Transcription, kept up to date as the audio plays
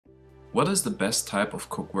What is the best type of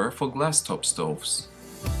cookware for glass-top stoves?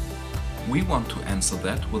 We want to answer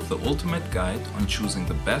that with the ultimate guide on choosing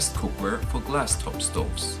the best cookware for glass-top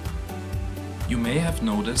stoves. You may have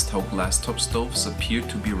noticed how glass-top stoves appear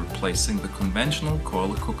to be replacing the conventional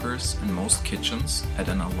coiler cookers in most kitchens at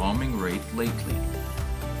an alarming rate lately.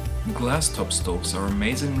 Glass-top stoves are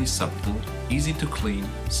amazingly subtle, easy to clean,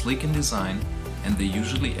 sleek in design, and they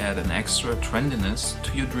usually add an extra trendiness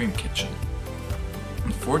to your dream kitchen.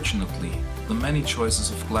 Unfortunately, the many choices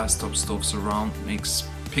of glass-top stoves around makes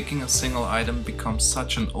picking a single item become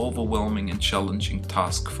such an overwhelming and challenging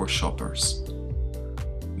task for shoppers.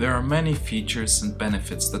 There are many features and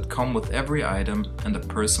benefits that come with every item, and a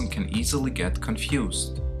person can easily get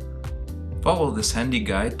confused. Follow this handy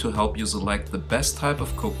guide to help you select the best type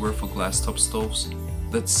of cookware for glass-top stoves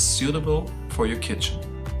that's suitable for your kitchen.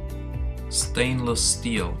 Stainless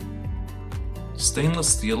steel. Stainless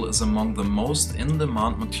steel is among the most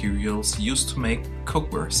in-demand materials used to make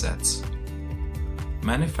cookware sets.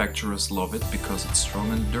 Manufacturers love it because it's strong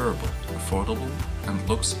and durable, affordable, and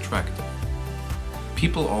looks attractive.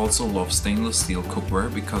 People also love stainless steel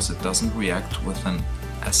cookware because it doesn't react with an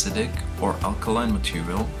acidic or alkaline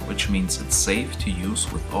material, which means it's safe to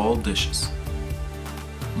use with all dishes.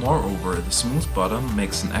 Moreover, the smooth bottom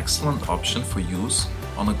makes an excellent option for use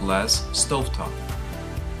on a glass stovetop.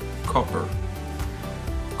 Copper.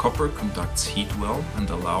 Copper conducts heat well and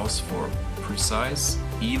allows for precise,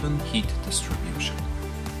 even heat distribution.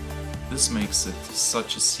 This makes it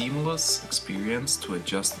such a seamless experience to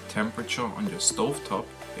adjust the temperature on your stovetop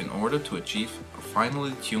in order to achieve a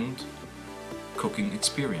finely tuned cooking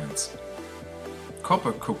experience.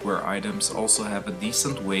 Copper cookware items also have a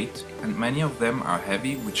decent weight, and many of them are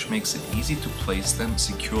heavy, which makes it easy to place them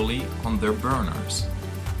securely on their burners.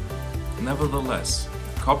 Nevertheless,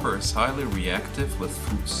 copper is highly reactive with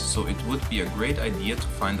foods, so it would be a great idea to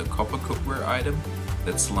find a copper cookware item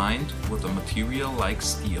that's lined with a material like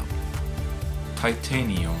steel.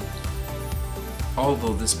 Titanium.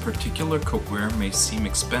 Although this particular cookware may seem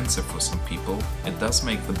expensive for some people, it does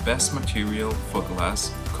make the best material for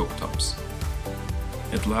glass cooktops.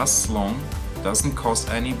 It lasts long, doesn't cause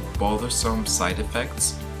any bothersome side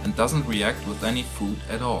effects, and doesn't react with any food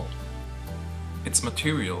at all. Its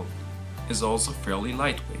material is also fairly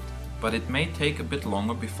lightweight, but it may take a bit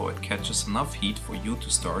longer before it catches enough heat for you to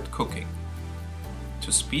start cooking.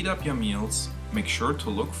 To speed up your meals, make sure to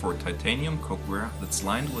look for titanium cookware that's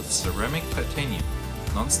lined with ceramic titanium,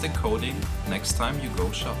 non-stick coating next time you go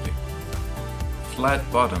shopping.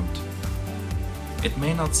 Flat-bottomed. It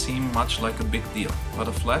may not seem much like a big deal, but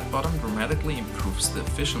a flat bottom dramatically improves the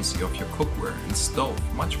efficiency of your cookware and stove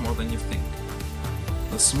much more than you think.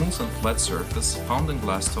 The smooth and flat surface found in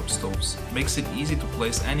glass-top stoves makes it easy to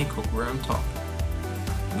place any cookware on top.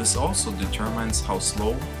 This also determines how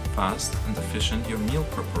slow, fast, and efficient your meal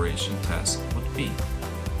preparation task would be.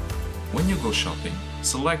 When you go shopping,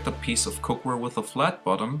 select a piece of cookware with a flat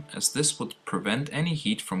bottom, as this would prevent any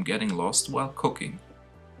heat from getting lost while cooking.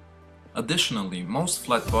 Additionally, most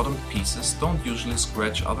flat-bottomed pieces don't usually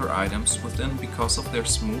scratch other items within because of their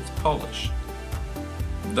smooth polish.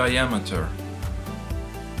 Diameter.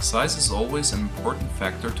 Size is always an important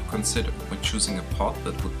factor to consider when choosing a pot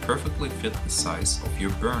that would perfectly fit the size of your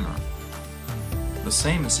burner. The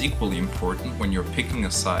same is equally important when you're picking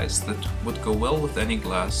a size that would go well with any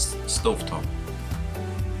glass stovetop.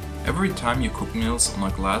 Every time you cook meals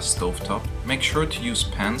on a glass stovetop, make sure to use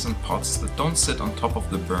pans and pots that don't sit on top of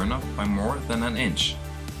the burner by more than an inch.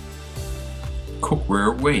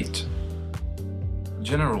 Cookware weight.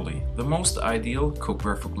 Generally, the most ideal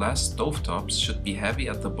cookware for glass stovetops should be heavy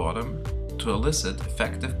at the bottom to elicit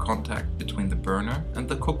effective contact between the burner and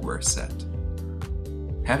the cookware set.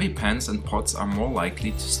 Heavy pans and pots are more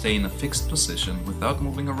likely to stay in a fixed position without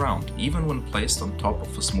moving around, even when placed on top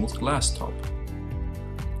of a smooth glass top.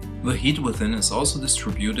 The heat within is also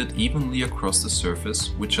distributed evenly across the surface,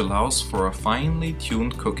 which allows for a finely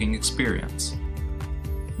tuned cooking experience.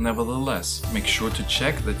 Nevertheless, make sure to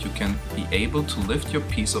check that you can be able to lift your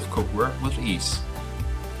piece of cookware with ease.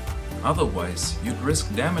 Otherwise, you'd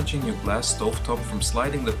risk damaging your glass stovetop from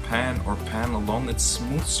sliding the pan or pan along its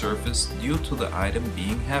smooth surface due to the item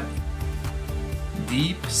being heavy.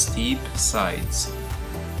 Deep, steep sides.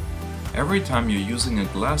 Every time you're using a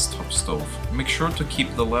glass top stove, make sure to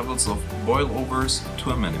keep the levels of boilovers to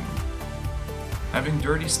a minimum. Having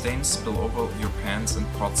dirty stains spill over your pans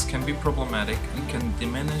and pots can be problematic and can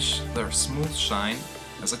diminish their smooth shine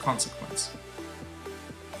as a consequence.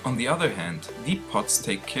 On the other hand, deep pots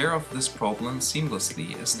take care of this problem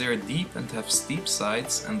seamlessly, as they are deep and have steep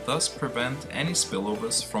sides and thus prevent any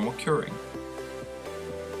spillovers from occurring.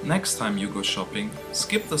 Next time you go shopping,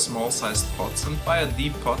 skip the small-sized pots and buy a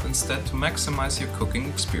deep pot instead to maximize your cooking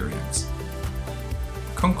experience.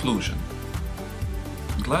 Conclusion: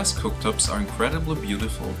 glass cooktops are incredibly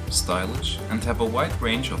beautiful, stylish, and have a wide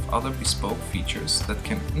range of other bespoke features that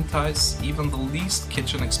can entice even the least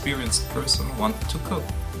kitchen-experienced person wanting to cook.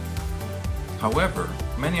 However,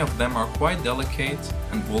 many of them are quite delicate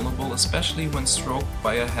and vulnerable, especially when stroked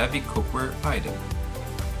by a heavy cookware item.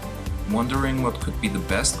 Wondering what could be the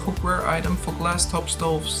best cookware item for glass top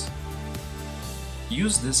stoves?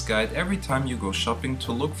 Use this guide every time you go shopping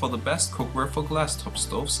to look for the best cookware for glass top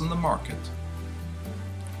stoves in the market.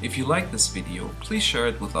 If you like this video, please share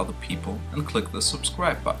it with other people and click the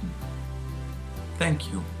subscribe button.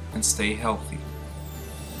 Thank you and stay healthy.